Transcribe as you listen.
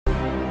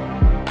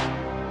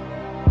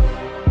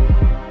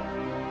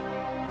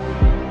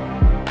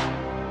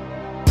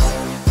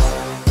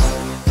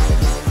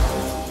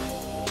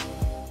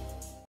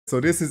So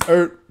this is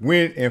Earth,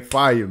 Wind, and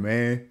Fire,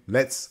 man.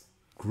 Let's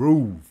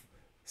groove.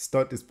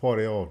 Start this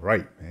party all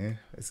right, man.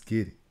 Let's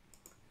get it.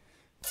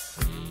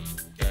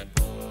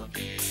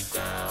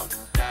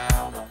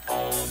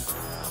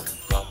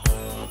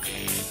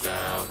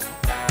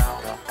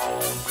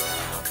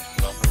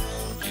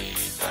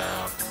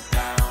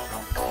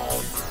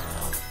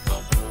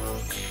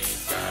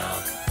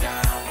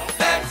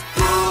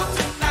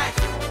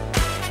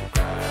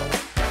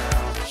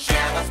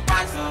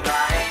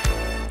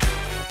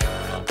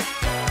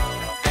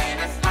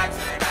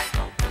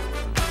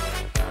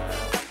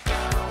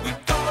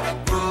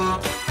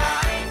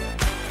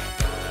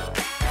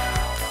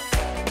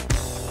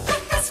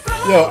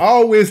 Yo, I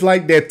always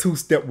like that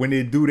two-step when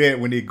they do that,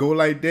 when they go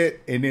like that,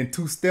 and then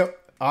two-step.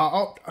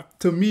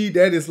 To me,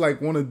 that is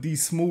like one of the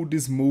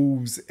smoothest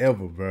moves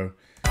ever, bro.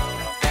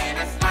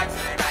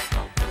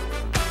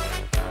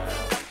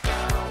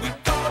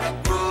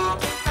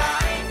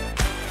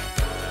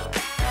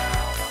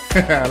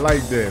 I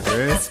like that,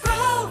 man.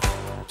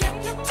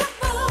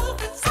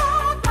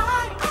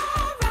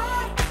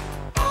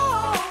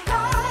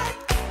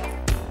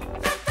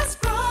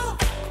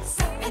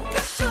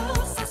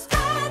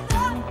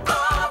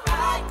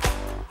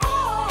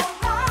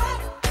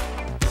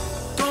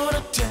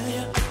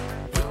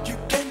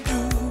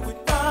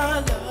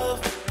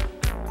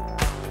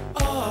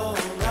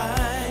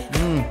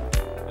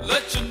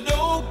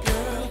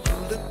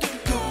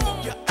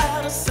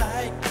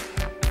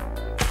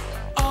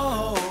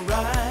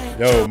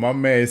 Yo, my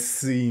man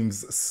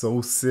seems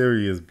so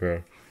serious,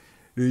 bro.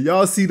 Did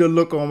y'all see the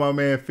look on my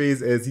man's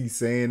face as he's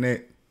saying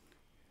that?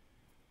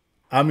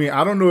 I mean,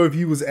 I don't know if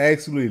he was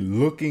actually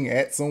looking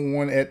at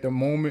someone at the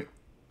moment,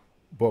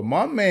 but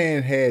my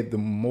man had the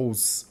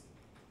most,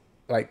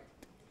 like,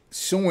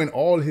 showing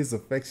all his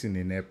affection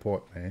in that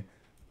part, man.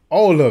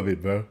 All of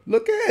it, bro.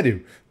 Look at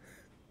him.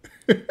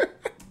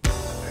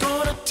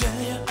 Gonna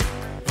tell you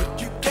what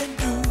you can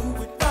do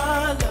with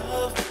my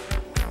love.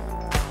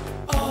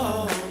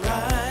 All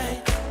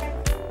right.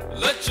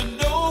 Let you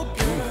know,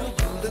 girl,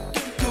 you're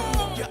looking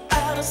good. You're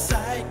out of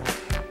sight.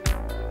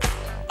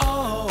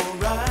 All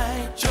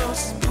right.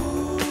 Just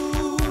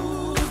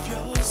move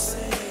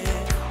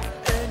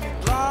yourself and you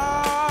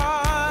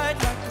glide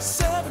like a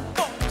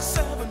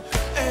 747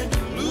 and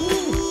you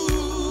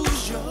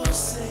lose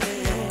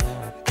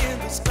yourself in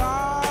the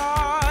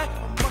sky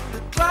among the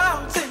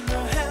clouds in the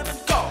heaven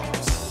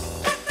goes.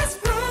 Let this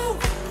groove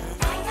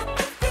right up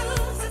the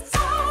fuse. It's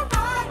all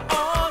right,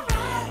 all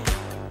right,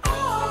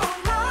 all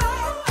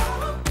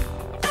right.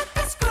 Let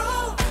this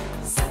groove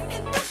set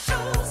in the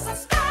shoes and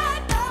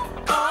stand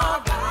up.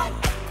 All right,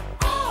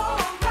 all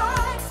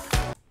right.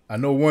 I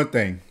know one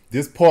thing.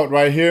 This part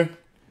right here,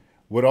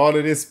 with all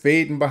of this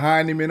fading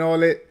behind him and all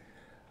that,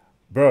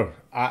 bro,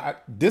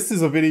 this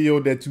is a video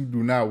that you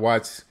do not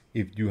watch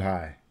if you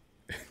high.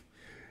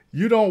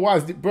 You don't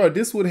watch it, bro.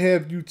 This would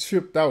have you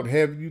tripped out,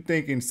 have you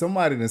thinking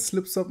somebody done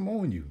slipped something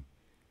on you.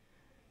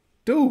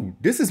 Dude,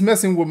 this is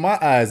messing with my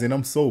eyes and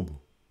I'm sober.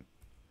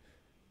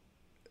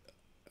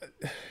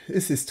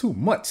 This is too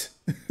much.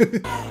 All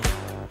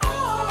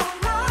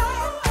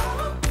right.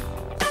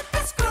 Let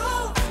this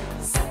groove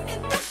set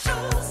in the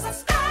shoes and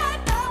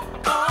stand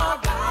up. All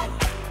right,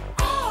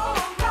 all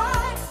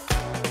right.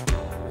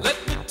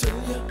 Let me tell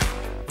you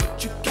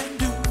what you can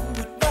do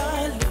with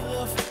my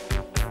love.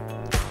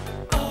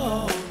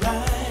 All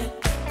right.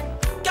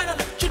 Gotta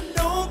let you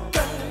know,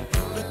 girl,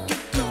 you're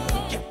looking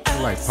good. You're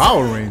out Like of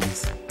Power sight.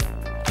 Rangers.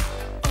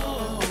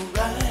 All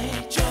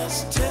right,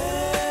 just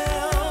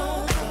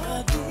tell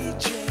the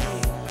DJ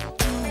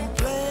to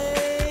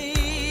play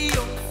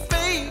your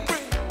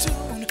favorite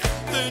tune,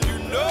 then you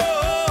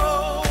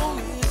know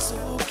it's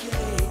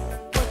okay.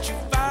 What you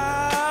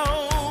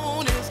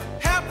found is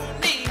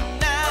happening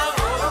now.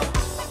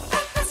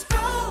 Let this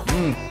go.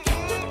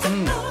 Get you to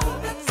know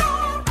it's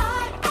all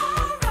right,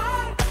 all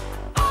right,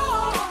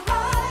 all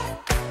right.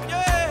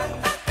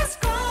 Yeah. Let this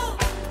go.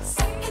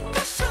 Set in the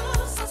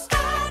shoes and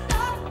stand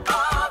up.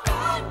 All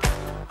right,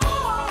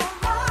 all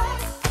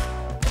right.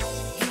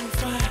 You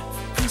find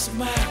peace of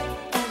mind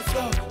on the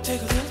floor.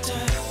 Take a little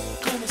time.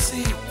 Come and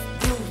see,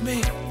 groove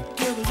me,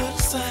 give a little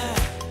sign.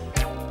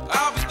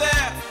 I'll be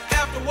there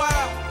after a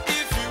while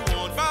if you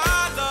want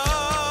my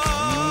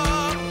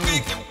love. We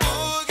can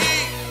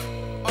boogie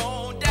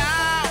on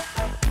down.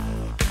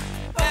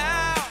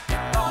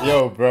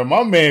 Yo, bro,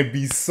 my man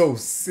be so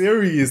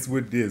serious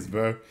with this,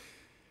 bro.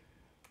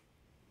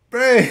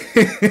 Man.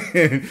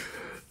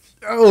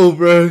 Yo,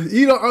 bro.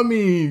 You know, I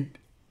mean,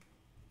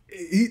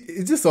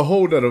 it's just a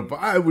whole other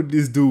vibe with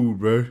this dude,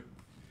 bro.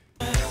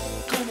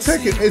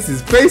 Check it. It's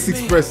his face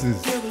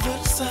expressions. Give a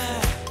little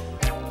sign.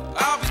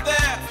 I'll be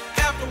there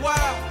after a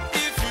while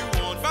if you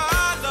want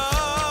my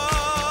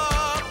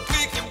love.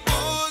 We can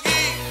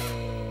boogie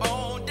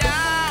on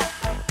down,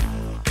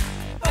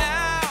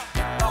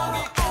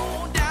 boogie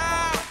on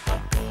down,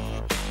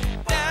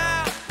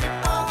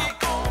 boogie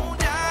on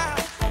down,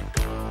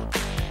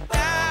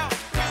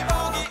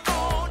 boogie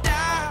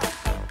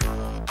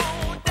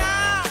on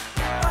down.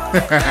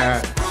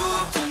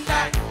 Groove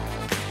tonight.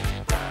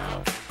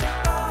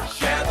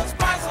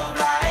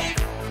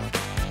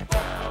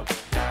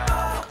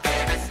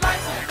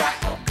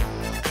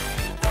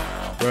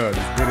 Bro,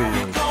 this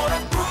video. Gonna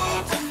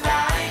groove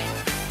tonight.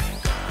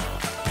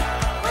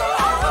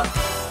 Oh,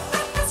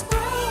 let's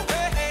groove.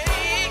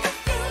 Hey,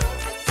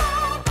 it's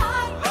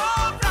alright.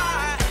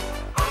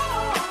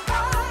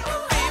 Alright.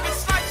 Baby,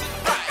 slice it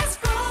right. Let's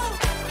groove.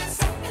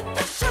 Set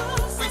the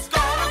shoes. We're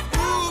gonna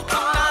groove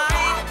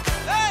tonight.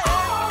 Hey,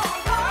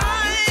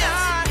 alright.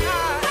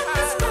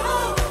 Let's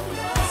groove.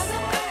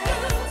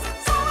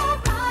 It's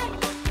alright.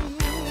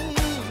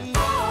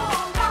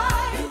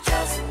 Alright. You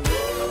just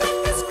move.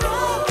 Let's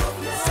groove.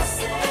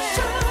 Set the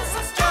shoes.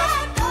 Let's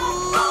just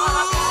move.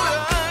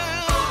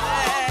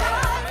 Hey,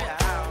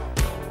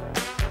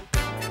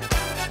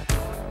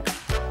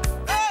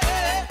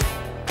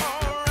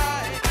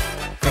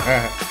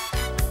 alright.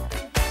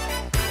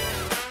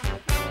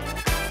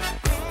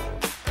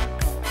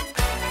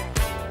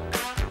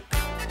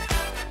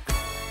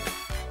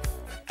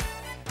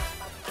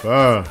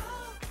 Bruh.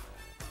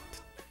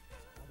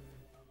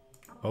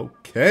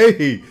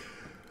 Okay.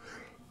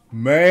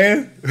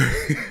 Man.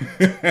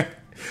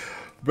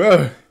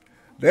 Bruh.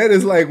 That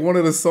is like one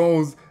of the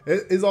songs.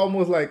 It's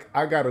almost like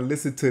I gotta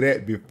listen to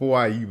that before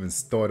I even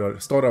start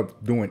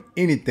up doing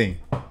anything.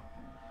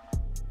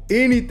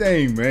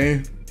 Anything,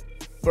 man.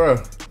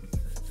 Bruh.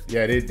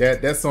 Yeah,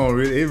 that song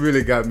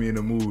really got me in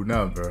the mood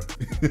now, bro.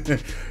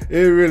 It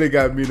really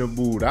got me in the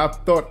mood. I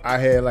thought I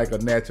had like a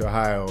natural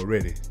high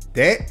already.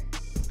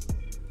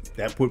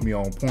 That put me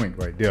on point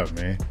right there,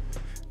 man.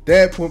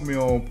 That put me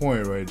on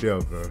point right there,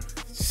 bro.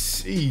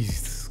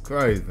 Jesus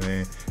Christ,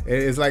 man. And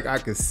it's like I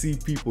could see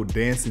people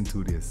dancing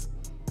to this.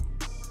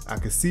 I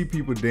could see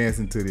people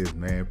dancing to this,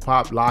 man.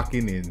 Pop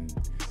locking and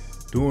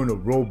doing the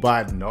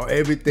robot and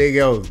everything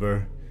else,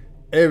 bro.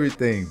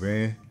 Everything,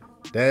 man.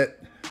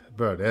 That's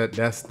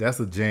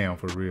a jam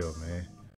for real, man.